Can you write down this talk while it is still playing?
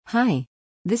Hi.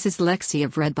 This is Lexi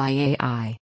of Read by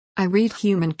AI. I read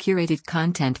human-curated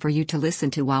content for you to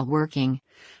listen to while working,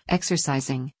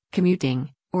 exercising,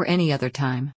 commuting, or any other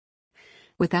time.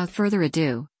 Without further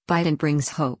ado, Biden brings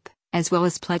hope, as well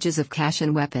as pledges of cash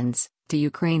and weapons, to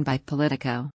Ukraine by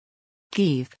Politico.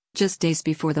 Kyiv, just days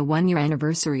before the one-year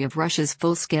anniversary of Russia's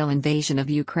full-scale invasion of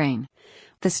Ukraine.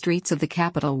 The streets of the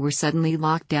capital were suddenly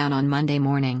locked down on Monday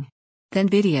morning. Then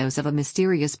videos of a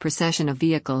mysterious procession of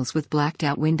vehicles with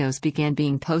blacked-out windows began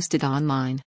being posted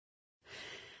online.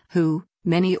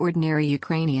 Many ordinary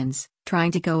Ukrainians,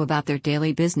 trying to go about their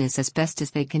daily business as best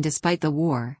as they can despite the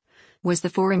war, was the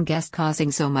foreign guest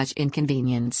causing so much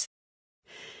inconvenience.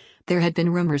 There had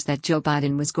been rumors that Joe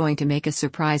Biden was going to make a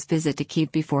surprise visit to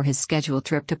Kyiv before his scheduled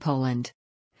trip to Poland.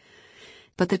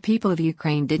 But the people of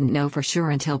Ukraine didn't know for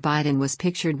sure until Biden was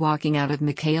pictured walking out of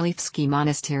Mikhailivsky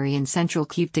Monastery in central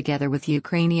Kyiv together with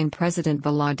Ukrainian President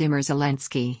Volodymyr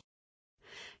Zelensky.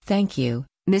 Thank you,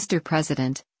 Mr.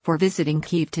 President, for visiting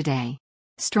Kyiv today.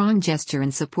 Strong gesture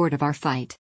in support of our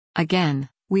fight. Again,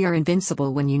 we are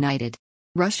invincible when united.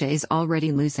 Russia is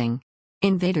already losing.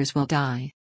 Invaders will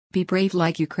die. Be brave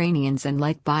like Ukrainians and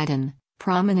like Biden,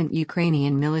 prominent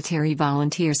Ukrainian military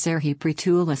volunteer Serhiy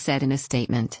Prytula said in a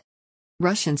statement.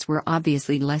 Russians were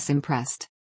obviously less impressed.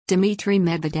 Dmitry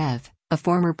Medvedev, a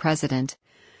former president,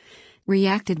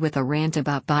 reacted with a rant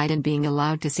about Biden being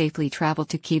allowed to safely travel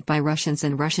to Kyiv by Russians,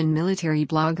 and Russian military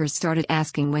bloggers started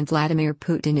asking when Vladimir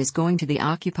Putin is going to the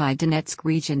occupied Donetsk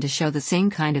region to show the same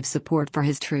kind of support for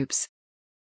his troops.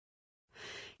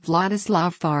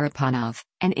 Vladislav Faraponov,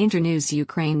 an Internews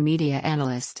Ukraine media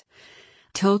analyst,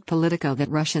 told Politico that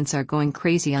Russians are going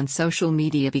crazy on social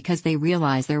media because they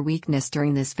realize their weakness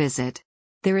during this visit.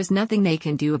 There is nothing they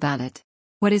can do about it.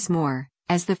 What is more,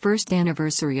 as the first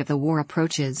anniversary of the war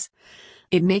approaches,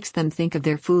 it makes them think of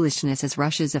their foolishness as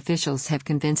Russia's officials have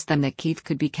convinced them that Kyiv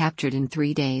could be captured in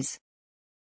 3 days.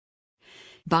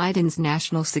 Biden's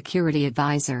national security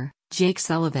advisor, Jake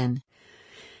Sullivan,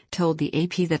 told the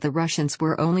AP that the Russians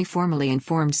were only formally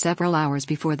informed several hours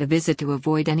before the visit to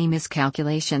avoid any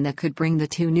miscalculation that could bring the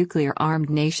two nuclear-armed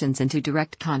nations into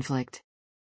direct conflict.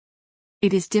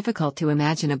 It is difficult to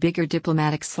imagine a bigger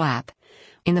diplomatic slap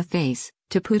in the face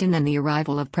to Putin than the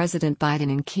arrival of President Biden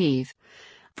in Kyiv.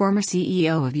 Former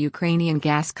CEO of Ukrainian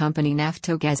gas company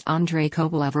Naftogaz Andrei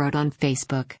Kovalev wrote on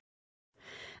Facebook.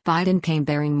 Biden came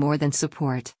bearing more than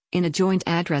support. In a joint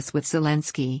address with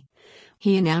Zelensky,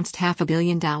 he announced $500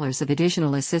 million of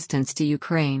additional assistance to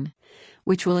Ukraine,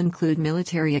 which will include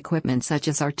military equipment such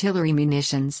as artillery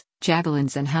munitions,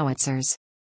 javelins and howitzers.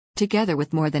 Together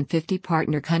with more than 50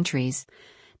 partner countries,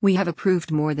 we have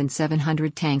approved more than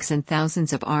 700 tanks and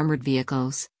thousands of armored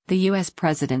vehicles, the U.S.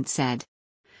 president said.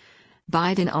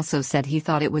 Biden also said he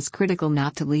thought it was critical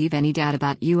not to leave any doubt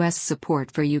about U.S.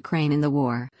 support for Ukraine in the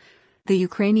war. The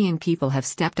Ukrainian people have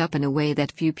stepped up in a way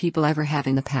that few people ever have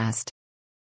in the past.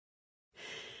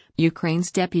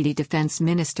 Ukraine's Deputy Defense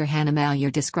Minister Hanna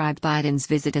Maliar described Biden's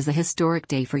visit as a historic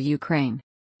day for Ukraine.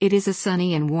 It is a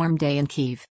sunny and warm day in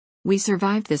Kyiv. We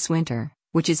survived this winter,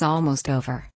 which is almost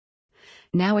over.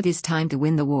 Now it is time to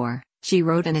win the war, she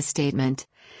wrote in a statement,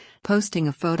 posting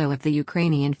a photo of the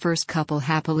Ukrainian first couple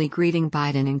happily greeting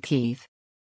Biden in Kyiv.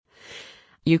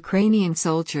 Ukrainian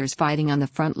soldiers fighting on the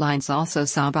front lines also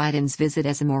saw Biden's visit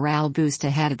as a morale boost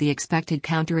ahead of the expected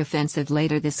counteroffensive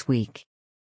later this week.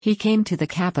 He came to the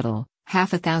capital,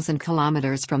 1,000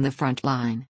 kilometers from the front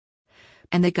line.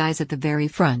 And the guys at the very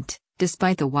front,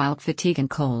 despite the wild fatigue and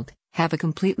cold, have a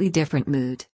completely different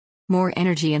mood. More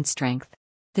energy and strength.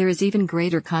 There is even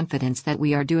greater confidence that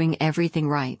we are doing everything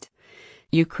right.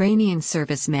 Ukrainian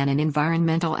serviceman and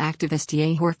environmental activist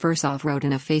Yehor Fursov wrote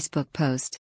in a Facebook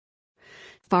post.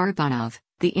 Faraponov,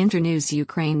 the Internews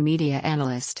Ukraine media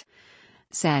analyst,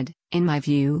 said, "In my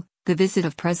view, the visit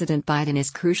of President Biden is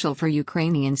crucial for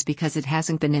Ukrainians because it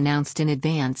hasn't been announced in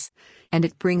advance, and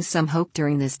it brings some hope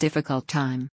during this difficult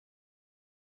time."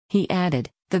 He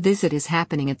added, the visit is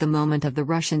happening at the moment of the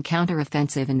Russian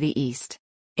counteroffensive in the east.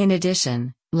 In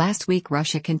addition, last week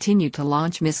Russia continued to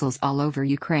launch missiles all over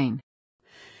Ukraine.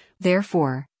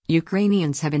 Therefore,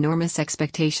 Ukrainians have enormous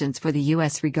expectations for the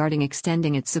U.S. regarding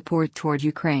extending its support toward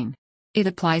Ukraine. It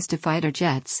applies to fighter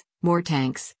jets, more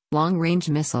tanks, long-range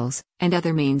missiles, and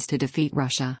other means to defeat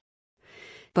Russia.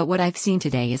 But what I've seen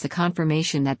today is a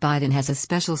confirmation that Biden has a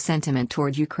special sentiment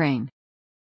toward Ukraine.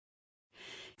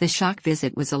 The shock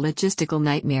visit was a logistical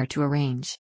nightmare to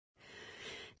arrange.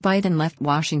 Biden left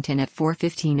Washington at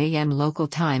 4:15 a.m. local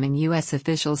time, and U.S.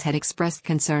 officials had expressed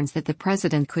concerns that the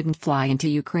president couldn't fly into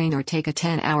Ukraine or take a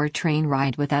 10-hour train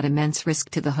ride without immense risk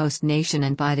to the host nation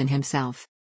and Biden himself.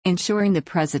 Ensuring the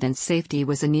president's safety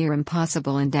was a near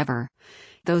impossible endeavor,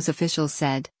 those officials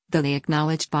said, though they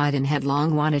acknowledged Biden had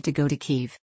long wanted to go to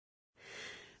Kyiv.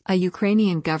 A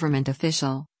Ukrainian government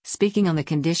official, speaking on the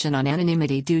condition on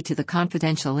anonymity due to the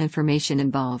confidential information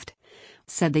involved,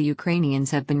 said the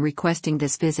Ukrainians have been requesting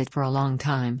this visit for a long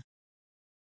time.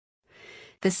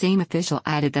 The same official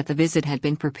added that the visit had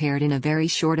been prepared in a very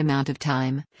short amount of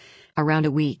time, around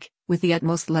a week, with the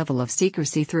utmost level of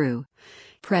secrecy through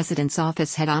President's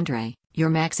office head Andrei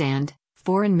Yermak's and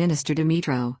Foreign Minister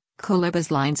Dmytro Kuleba's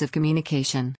lines of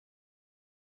communication.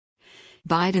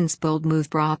 Biden's bold move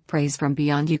brought praise from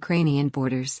beyond Ukrainian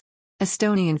borders.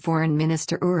 Estonian Foreign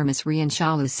Minister Urmas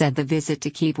Reinsalu said the visit to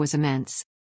Kyiv was immense.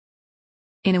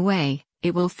 In a way,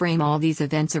 it will frame all these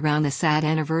events around the sad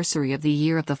anniversary of the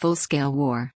year of the full-scale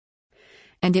war.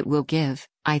 And it will give,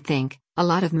 I think, a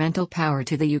lot of mental power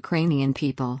to the Ukrainian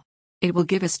people. It will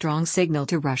give a strong signal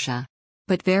to Russia.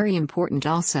 But very important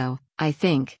also, I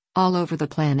think, all over the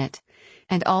planet.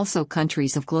 And also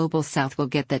countries of Global South will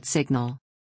get that signal.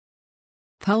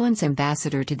 Poland's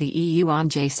ambassador to the EU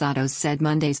Andrzej Sados said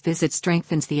Monday's visit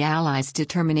strengthens the Allies'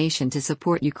 determination to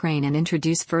support Ukraine and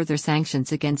introduce further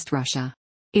sanctions against Russia.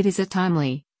 It is a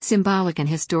timely, symbolic and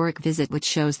historic visit which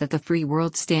shows that the free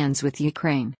world stands with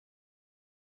Ukraine.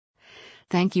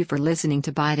 Thank you for listening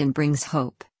to Biden Brings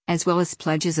Hope, as well as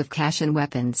pledges of cash and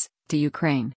weapons, to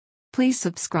Ukraine. Please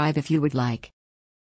subscribe if you would like.